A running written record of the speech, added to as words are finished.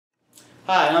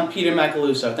Hi, I'm Peter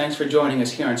Macaluso. Thanks for joining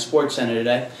us here on SportsCenter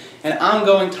today. An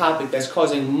ongoing topic that's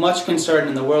causing much concern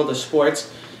in the world of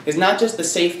sports is not just the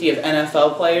safety of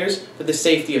NFL players, but the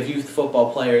safety of youth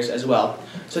football players as well.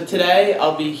 So today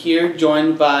I'll be here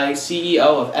joined by CEO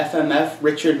of FMF,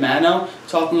 Richard Mano,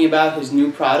 talking about his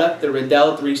new product, the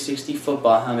Riddell 360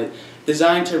 football helmet,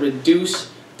 designed to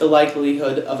reduce the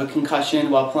likelihood of a concussion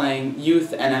while playing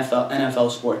youth NFL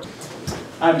sports.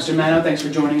 Hi, Mr. Mano. Thanks for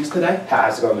joining us today.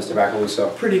 How's it going, Mr.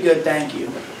 Macaluso? Pretty good, thank you.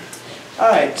 All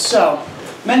right, so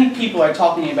many people are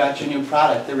talking about your new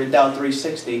product, the Riddell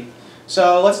 360.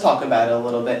 So let's talk about it a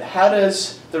little bit. How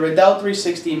does the Riddell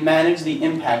 360 manage the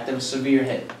impact of a severe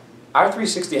hit? Our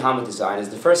 360 helmet design is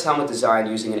the first helmet designed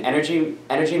using an energy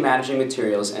managing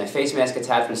materials and a face mask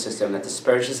attachment system that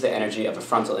disperses the energy of a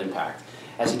frontal impact.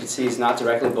 As you can see, it's not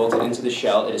directly bolted into the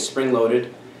shell. It is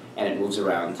spring-loaded and it moves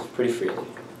around pretty freely.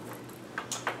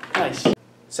 Nice.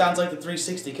 Sounds like the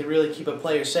 360 could really keep a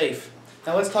player safe.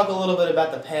 Now let's talk a little bit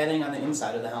about the padding on the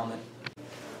inside of the helmet.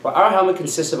 Well, our helmet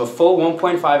consists of a full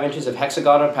 1.5 inches of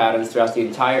hexagonal patterns throughout the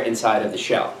entire inside of the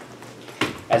shell.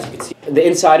 As you can see, the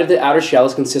inside of the outer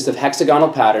shells consists of hexagonal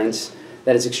patterns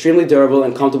that is extremely durable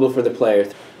and comfortable for the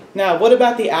player. Now, what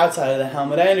about the outside of the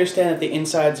helmet? I understand that the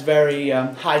inside's very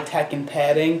high-tech in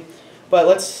padding, but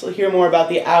let's hear more about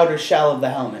the outer shell of the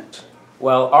helmet.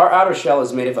 Well, our outer shell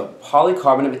is made of a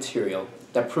polycarbonate material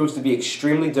that proves to be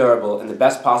extremely durable and the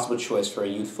best possible choice for a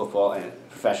youth football and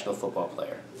professional football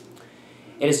player.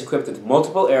 It is equipped with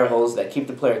multiple air holes that keep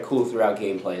the player cool throughout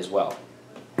gameplay as well.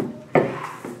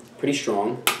 Pretty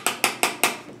strong.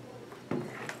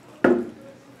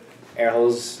 Air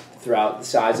holes throughout the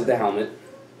sides of the helmet.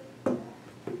 You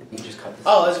can just cut this.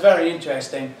 Oh, that's very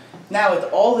interesting. Now,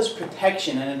 with all this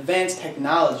protection and advanced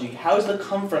technology, how is the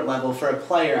comfort level for a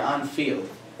player on field?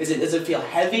 Does it feel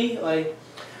heavy?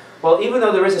 Well, even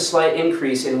though there is a slight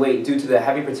increase in weight due to the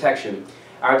heavy protection,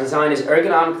 our design is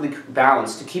ergonomically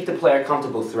balanced to keep the player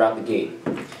comfortable throughout the game.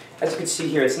 As you can see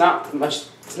here, it's not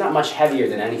much heavier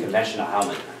than any conventional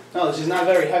helmet. No, this is not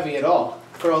very heavy at all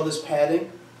for all this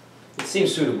padding. It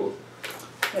seems suitable.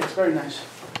 Yeah, it's very nice.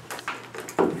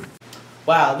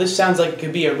 Wow, this sounds like it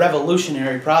could be a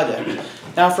revolutionary project.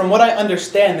 Now, from what I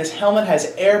understand, this helmet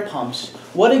has air pumps.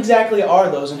 What exactly are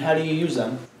those and how do you use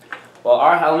them? Well,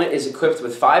 our helmet is equipped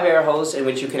with 5 air holes in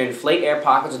which you can inflate air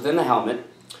pockets within the helmet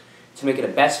to make it a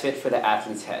best fit for the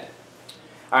athlete's head.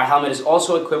 Our helmet is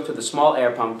also equipped with a small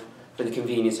air pump for the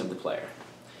convenience of the player.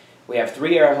 We have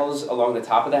 3 air holes along the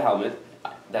top of the helmet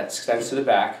that extends to the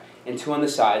back and 2 on the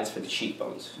sides for the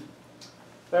cheekbones.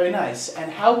 Very nice.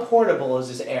 And how portable is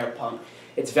this air pump?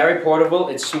 It's very portable,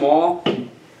 it's small,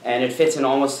 and it fits in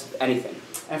almost anything.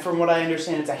 And from what I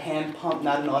understand, it's a hand pump,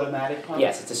 not an automatic pump?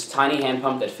 Yes, it's a tiny hand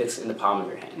pump that fits in the palm of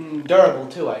your hand. Durable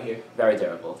too, I hear. Very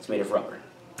durable. It's made of rubber.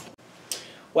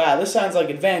 Wow, this sounds like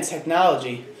advanced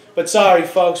technology. But sorry,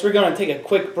 folks, we're going to take a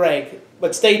quick break.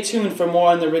 But stay tuned for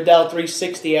more on the Riddell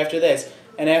 360 after this.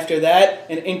 And after that,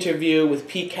 an interview with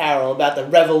Pete Carroll about the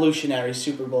revolutionary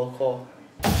Super Bowl call.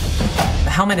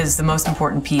 The helmet is the most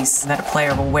important piece that a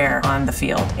player will wear on the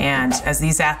field. And as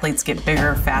these athletes get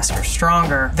bigger, faster,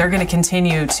 stronger, they're going to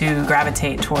continue to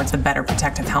gravitate towards the better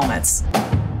protective helmets.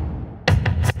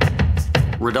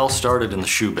 Riddell started in the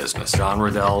shoe business. John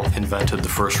Riddell invented the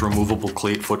first removable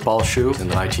cleat football shoe in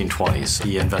the 1920s.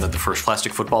 He invented the first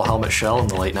plastic football helmet shell in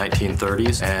the late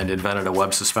 1930s and invented a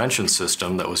web suspension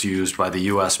system that was used by the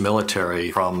U.S. military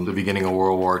from the beginning of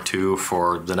World War II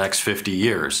for the next 50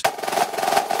 years.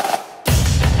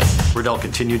 Riddell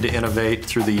continued to innovate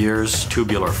through the years,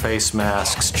 tubular face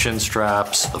masks, chin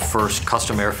straps, the first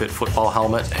custom airfit football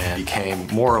helmet, and became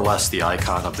more or less the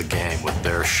icon of the game with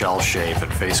their shell shape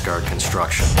and face guard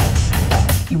construction.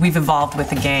 We've evolved with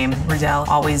the game. Riddell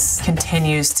always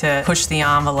continues to push the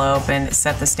envelope and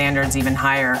set the standards even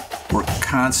higher. We're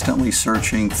constantly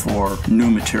searching for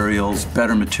new materials,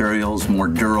 better materials, more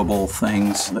durable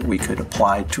things that we could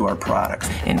apply to our products.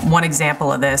 And one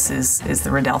example of this is the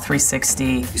Riddell 360.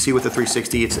 You see with the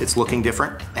 360, it's looking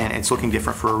different, and it's looking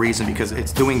different for a reason because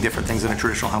it's doing different things than a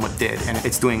traditional helmet did, and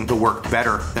it's doing the work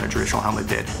better than a traditional helmet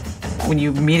did. When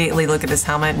you immediately look at this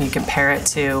helmet and you compare it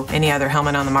to any other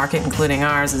helmet on the market, including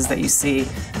ours, is that you see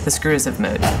the screws have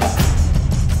moved.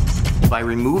 By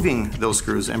removing those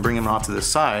screws and bringing them off to the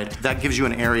side, that gives you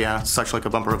an area, such like a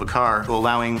bumper of a car,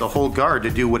 allowing the whole guard to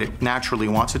do what it naturally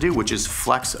wants to do, which is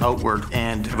flex outward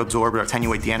and absorb or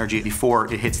attenuate the energy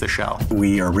before it hits the shell.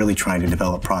 We are really trying to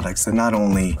develop products that not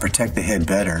only protect the head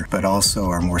better, but also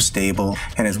are more stable,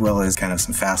 and as well as kind of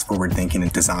some fast-forward thinking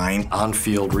and design.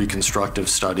 On-field reconstructive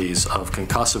studies of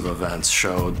concussive events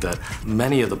showed that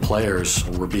many of the players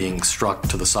were being struck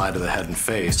to the side of the head and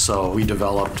face, so we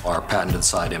developed our patented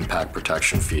side impact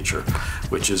protection feature,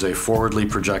 which is a forwardly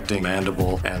projecting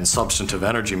mandible and substantive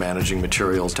energy managing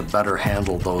materials to better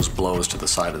handle those blows to the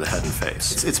side of the head and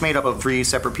face. It's made up of 3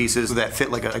 separate pieces that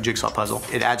fit like a jigsaw puzzle.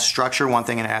 It adds structure, one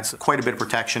thing, and it adds quite a bit of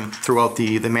protection throughout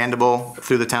the mandible,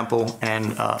 through the temple,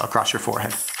 and across your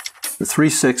forehead. The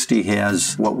 360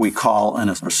 has what we call an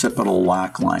occipital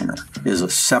lock liner. It is a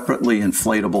separately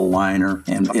inflatable liner,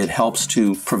 and it helps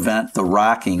to prevent the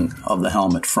rocking of the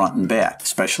helmet front and back,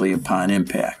 especially upon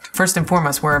impact. First and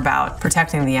foremost, we're about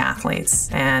protecting the athletes,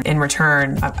 and in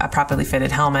return, a properly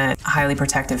fitted helmet, a highly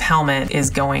protective helmet,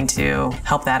 is going to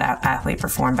help that athlete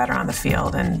perform better on the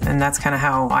field, and that's kind of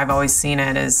how I've always seen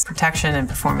it, is protection and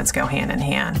performance go hand in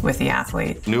hand with the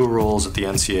athlete. New rules at the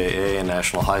NCAA and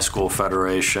National High School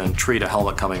Federation treat a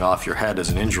helmet coming off your head as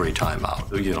an injury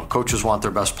timeout. You know, coaches want their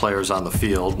best players on the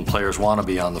field, and players want to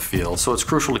be on the field, so it's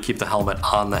crucial to keep the helmet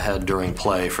on the head during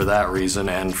play for that reason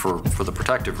and for the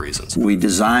protective reasons. We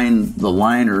designed the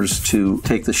liners to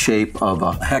take the shape of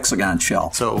a hexagon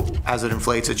shell. So as it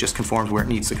inflates, it just conforms where it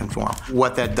needs to conform.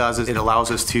 What that does is it allows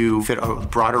us to fit a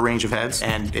broader range of heads,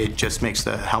 and it just makes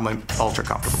the helmet ultra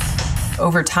comfortable.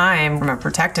 Over time, from a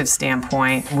protective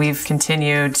standpoint, we've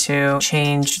continued to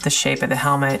change the shape of the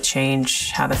helmet,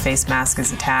 change how the face mask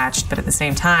is attached, but at the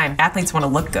same time, athletes want to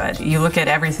look good. You look at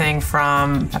everything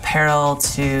from apparel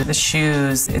to the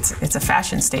shoes, it's a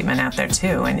fashion statement out there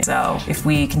too, and so if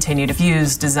we continue to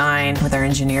fuse design with our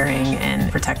engineering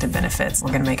and protective benefits, we're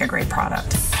going to make a great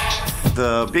product.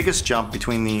 The biggest jump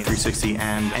between the 360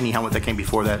 and any helmet that came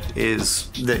before that is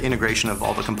the integration of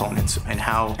all the components and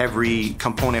how every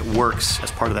component works as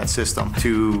part of that system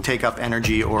to take up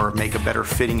energy or make a better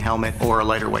fitting helmet or a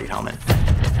lighter weight helmet.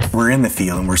 We're in the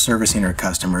field and we're servicing our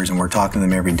customers and we're talking to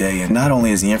them every day, and not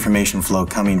only is the information flow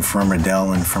coming from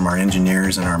Riddell and from our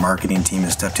engineers and our marketing team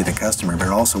and stuff to the customer, but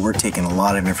also we're taking a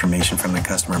lot of information from the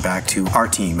customer back to our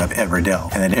team at Riddell,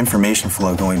 and that information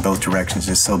flow going both directions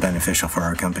is so beneficial for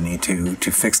our company to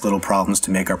fix little problems,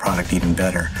 to make our product even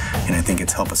better, and I think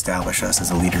it's helped establish us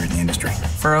as a leader in the industry.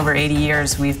 For over 80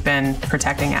 years, we've been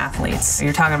protecting athletes.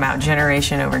 You're talking about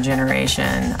generation over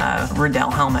generation of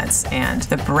Riddell helmets, and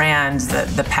the brand,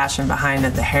 the passion behind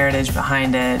it, the heritage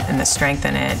behind it, and the strength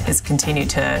in it has continued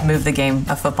to move the game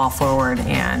of football forward,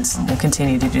 and we'll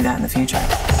continue to do that in the future.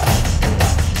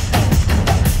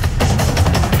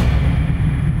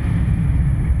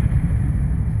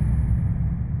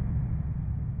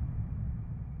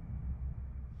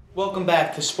 Welcome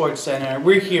back to Sports Center.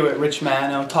 We're here with Rich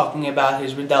Mano talking about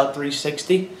his Riddell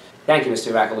 360. Thank you,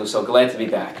 Mr. Macaluso. Glad to be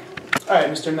back. All right,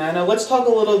 Mr. Mano, let's talk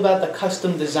a little about the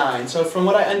custom design. So from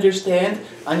what I understand,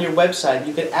 on your website,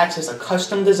 you can access a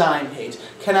custom design page.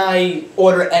 Can I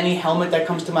order any helmet that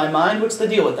comes to my mind? What's the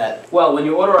deal with that? Well, when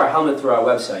you order our helmet through our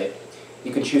website,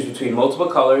 you can choose between multiple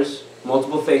colors,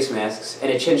 multiple face masks,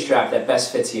 and a chin strap that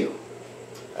best fits you.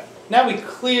 Now we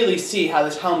clearly see how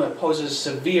this helmet poses a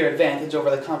severe advantage over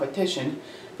the competition,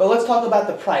 but let's talk about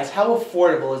the price. How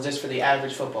affordable is this for the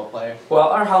average football player? Well,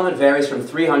 our helmet varies from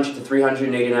 $300 to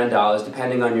 $389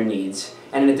 depending on your needs,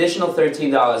 and an additional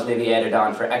 $13 may be added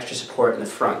on for extra support in the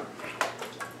front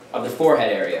of the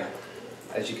forehead area,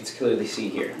 as you can clearly see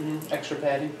here. Extra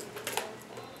padding.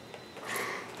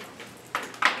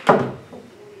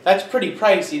 That's pretty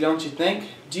pricey, don't you think?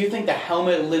 Do you think the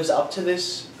helmet lives up to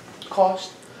this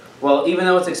cost? Well, even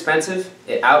though it's expensive,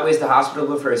 it outweighs the hospital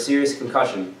bill for a serious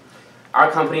concussion. Our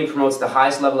company promotes the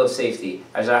highest level of safety,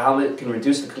 as our helmet can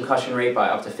reduce the concussion rate by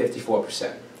up to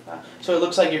 54%. So it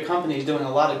looks like your company is doing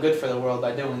a lot of good for the world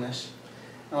by doing this.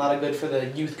 A lot of good for the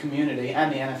youth community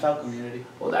and the NFL community.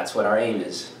 Well, that's what our aim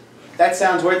is. That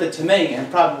sounds worth it to me,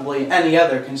 and probably any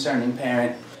other concerning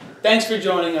parent. Thanks for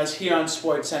joining us here on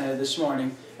Sports Center this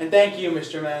morning. And thank you,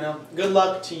 Mr. Mano. Good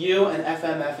luck to you and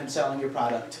FMF in selling your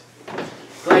product.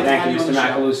 Thank you, Mr.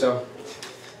 Macaluso.